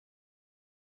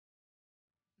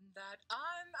that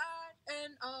I'm at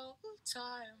an all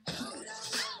time.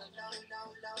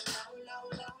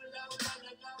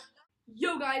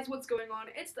 Yo guys, what's going on?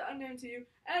 It's the Unknown to you,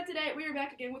 and today we are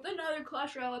back again with another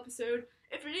Clash Royale episode.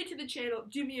 If you're new to the channel,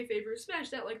 do me a favor, smash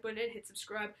that like button and hit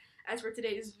subscribe. As for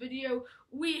today's video,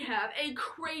 we have a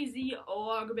crazy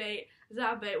Logbait,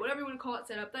 Zabbait, whatever you want to call it,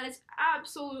 setup that is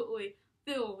absolutely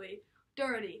filthy,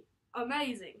 dirty,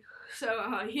 amazing.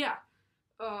 So, yeah.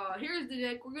 Here's the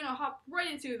deck. We're gonna hop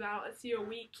right into the battle and see what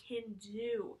we can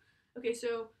do. Okay,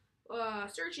 so,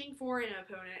 searching for an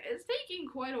opponent. It's taking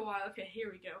quite a while. Okay, here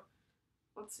we go.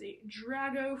 Let's see.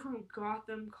 Drago from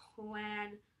Gotham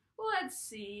Clan. Let's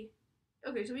see.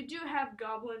 Okay, so we do have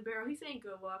Goblin Barrel. He's saying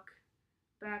good luck.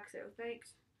 Back, so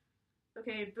thanks.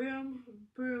 Okay, boom,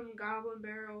 boom, Goblin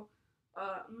Barrel.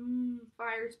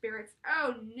 Fire Spirits.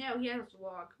 Oh no, he has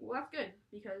Log. Well, that's good,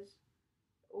 because,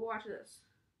 watch this.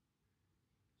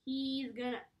 He's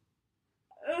gonna...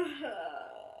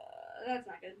 that's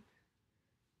not good.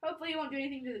 Hopefully he won't do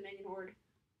anything to the minion horde.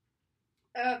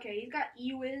 Okay, he's got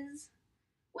Ewiz,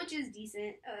 which is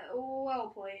decent. Well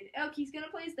played. Okay, he's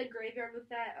gonna place the graveyard with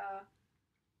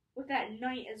that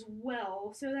knight as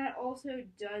well, so that also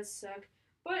does suck.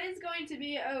 But it's going to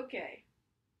be okay.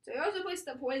 So he also placed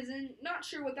the poison. Not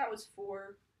sure what that was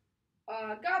for.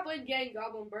 Goblin getting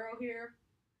Goblin Burrow here.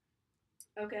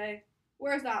 Okay.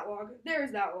 Where's that log?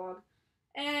 There's that log.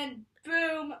 And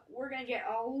boom, we're gonna get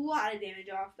a lot of damage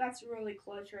off. That's really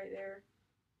clutch right there.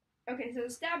 Okay, so the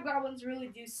stab goblins really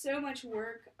do so much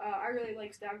work. I really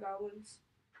like stab goblins.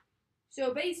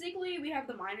 So basically, we have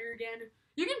the miner again.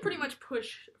 You can pretty much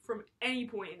push from any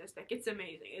point in this deck. It's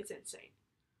amazing. It's insane.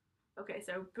 Okay,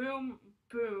 so boom,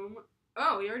 boom.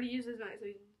 Oh, he already used his knight. So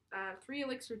 3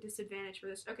 elixir disadvantage for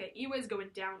this. Okay, Ewa's going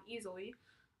down easily.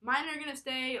 Miner gonna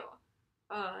stay.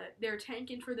 They're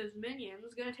tanking for those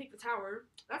minions. Gonna take the tower.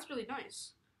 That's really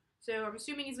nice. So I'm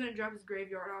assuming he's gonna drop his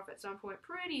graveyard off at some point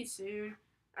pretty soon.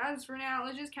 As for now,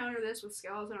 let's just counter this with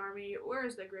Skeleton Army.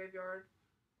 Where's the graveyard?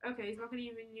 Okay, he's not going to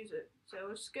even use it. So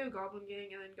let's just go Goblin Gang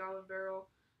and then Goblin Barrel.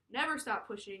 Never stop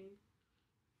pushing.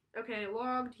 Okay,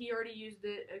 logged. He already used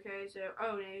it. Okay, so,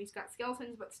 oh no, he's got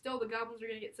skeletons, but still the goblins are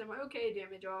going to get some okay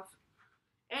damage off.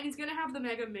 And he's going to have the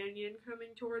Mega Minion coming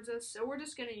towards us, so we're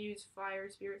just going to use Fire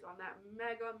Spirits on that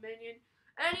Mega Minion.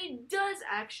 And he does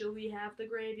actually have the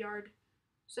graveyard.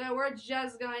 So we're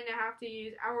just going to have to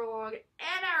use our log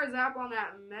and our zap on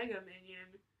that Mega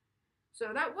Minion.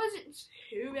 So that wasn't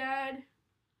too bad.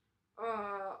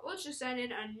 Let's just send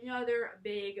in another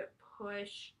big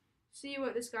push. See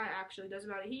what this guy actually does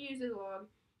about it. He uses log.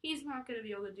 He's not going to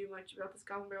be able to do much about this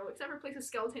Goblin Barrel, except for place the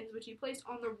skeletons, which he placed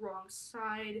on the wrong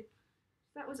side.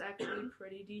 That was actually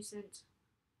pretty decent.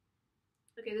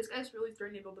 Okay, this guy's really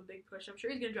threatening to build a big push. I'm sure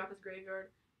he's going to drop his graveyard.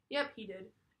 Yep, he did.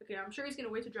 Okay, I'm sure he's going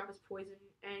to wait to drop his poison,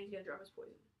 and he's going to drop his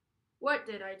poison. What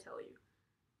did I tell you?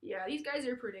 Yeah, these guys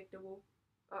are predictable.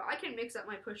 I can mix up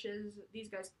my pushes. These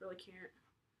guys really can't.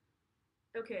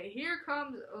 Okay, here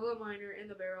comes the miner in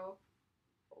the barrel.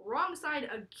 Wrong side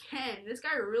again. This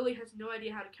guy really has no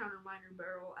idea how to counter miner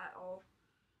barrel at all.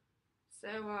 So,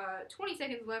 20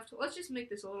 seconds left. Let's just make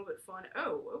this a little bit fun.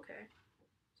 Oh, okay.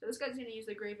 So this guy's going to use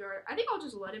the graveyard. I think I'll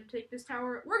just let him take this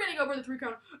tower. We're going to go for the 3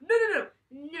 crown.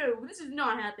 No, this is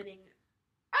not happening.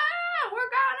 Ah, we're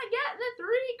going to get the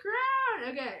 3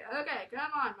 crown. Okay,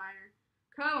 come on, miner.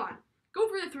 Come on. Go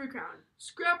for the 3 crown.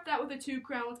 Scrap that with the 2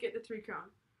 crown. Let's get the 3 crown.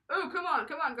 Oh, come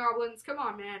on, goblins. Come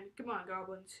on, man. Come on,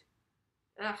 goblins.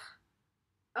 Ugh.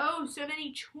 Oh, so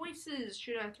many choices.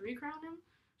 Should I 3 crown him?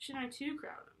 Should I 2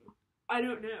 crown him? I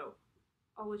don't know.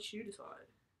 I'll let you decide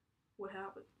what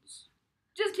happens.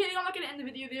 Just kidding, I'm not going to end the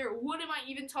video there. What am I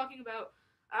even talking about?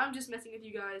 I'm just messing with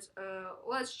you guys.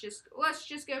 Let's just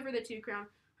go for the 2 crown.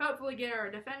 Hopefully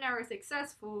defend our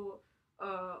successful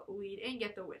lead and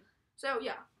get the win. So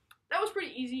yeah, that was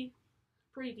pretty easy,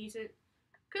 pretty decent.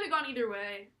 Could have gone either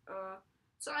way.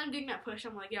 So I'm doing that push.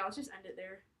 I'm like, yeah, let's just end it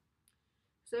there.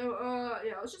 So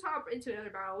yeah, let's just hop into another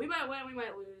battle. We might win, we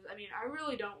might lose. I mean, I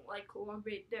really don't like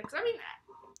Logbait decks. I mean,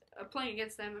 playing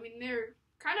against them. I mean, they're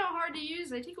kind of hard to use.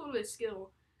 They take a little bit of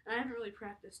skill, and I haven't really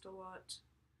practiced a lot.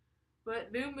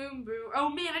 But boom, boom, boom. Oh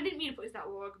man, I didn't mean to place that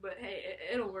log, but hey,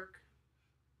 it'll work.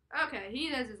 Okay, he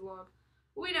has his log.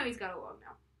 We know he's got a log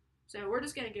now. So we're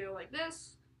just gonna go like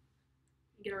this.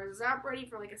 Get our zap ready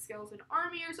for like a skeleton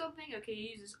army or something. Okay,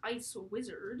 he uses Ice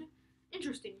Wizard.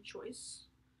 Interesting choice.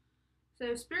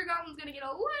 So Spirit Goblin's gonna get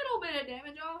a little bit of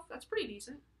damage off. That's pretty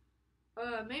decent.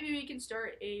 Maybe we can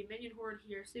start a minion horde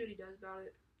here. See what he does about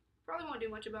it. Probably won't do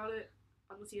much about it,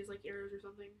 unless he has, like, arrows or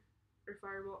something, or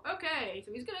fireball. Okay,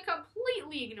 so he's gonna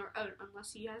completely ignore,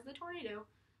 unless he has the tornado,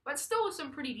 but still with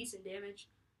some pretty decent damage.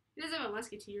 He doesn't have a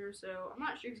musketeer, so I'm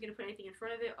not sure he's gonna put anything in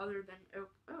front of it other than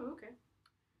oh okay.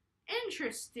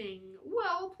 Interesting.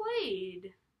 Well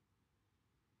played.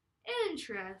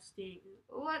 Interesting.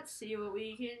 Let's see what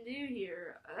we can do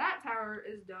here. That tower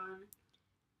is done.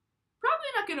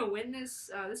 Probably not gonna win this.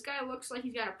 This guy looks like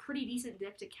he's got a pretty decent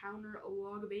deck to counter a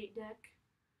Logbait deck.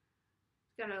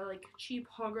 He's got a like cheap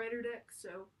Hog Rider deck,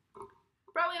 so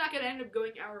probably not gonna end up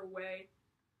going our way.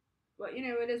 But you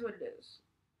know, it is what it is.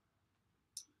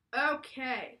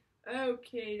 Okay.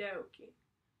 Okie dokie.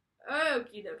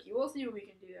 Okie dokie. We'll see what we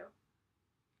can do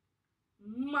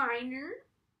though. Miner.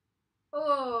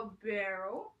 Oh,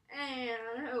 barrel.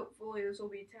 And hopefully this will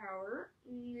be tower.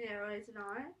 No, it's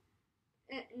not.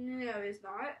 No, it's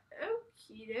not.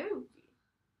 Okie dokie.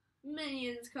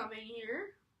 Minions coming here.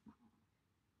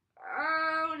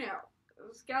 Oh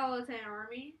no. Skeleton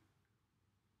army.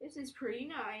 This is pretty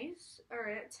nice.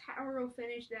 Alright, tower will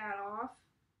finish that off.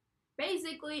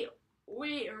 Basically,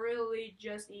 we really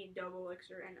just need double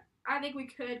elixir, and I think we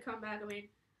could come back. I mean,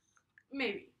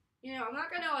 maybe. You know, I'm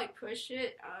not gonna like push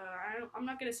it. I'm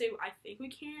not gonna say I think we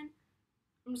can.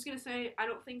 I'm just gonna say I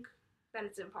don't think that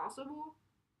it's impossible.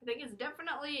 I think it's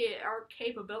definitely our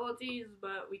capabilities,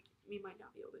 but we might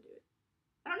not be able to do it.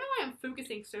 I don't know why I'm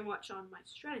focusing so much on my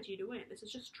strategy to win. This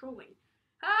is just trolling.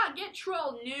 Ah, get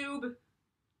trolled, noob!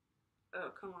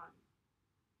 Oh, come on.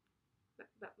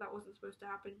 That wasn't supposed to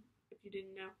happen, if you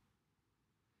didn't know.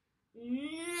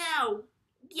 No!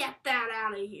 Get that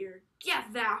out of here.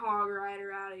 Get that Hog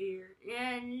Rider out of here.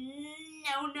 And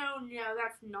no,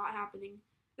 that's not happening.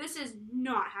 This is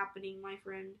not happening, my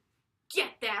friend.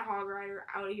 Get that Hog Rider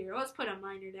out of here. Let's put a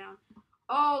miner down.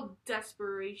 All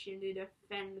desperation to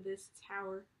defend this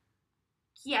tower.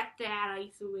 Get that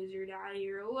Ice Wizard out of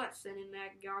here. Let's send in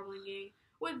that Goblin Gang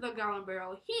with the Goblin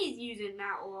Barrel. He's using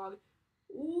that log.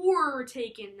 We're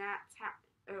taking that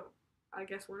tower. Oh, I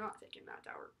guess we're not taking that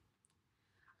tower.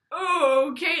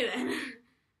 Okay then.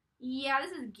 Yeah,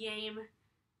 this is game.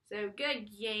 So good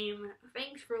game.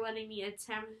 Thanks for letting me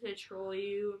attempt to troll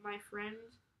you, my friend.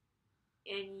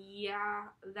 And yeah,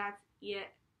 that's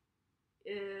it.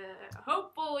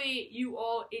 Hopefully you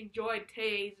all enjoyed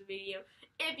today's video.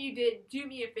 If you did, do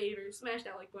me a favor, smash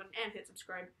that like button and hit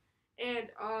subscribe. And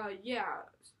yeah,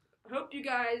 hope you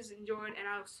guys enjoyed, and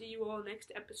I'll see you all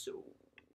next episode.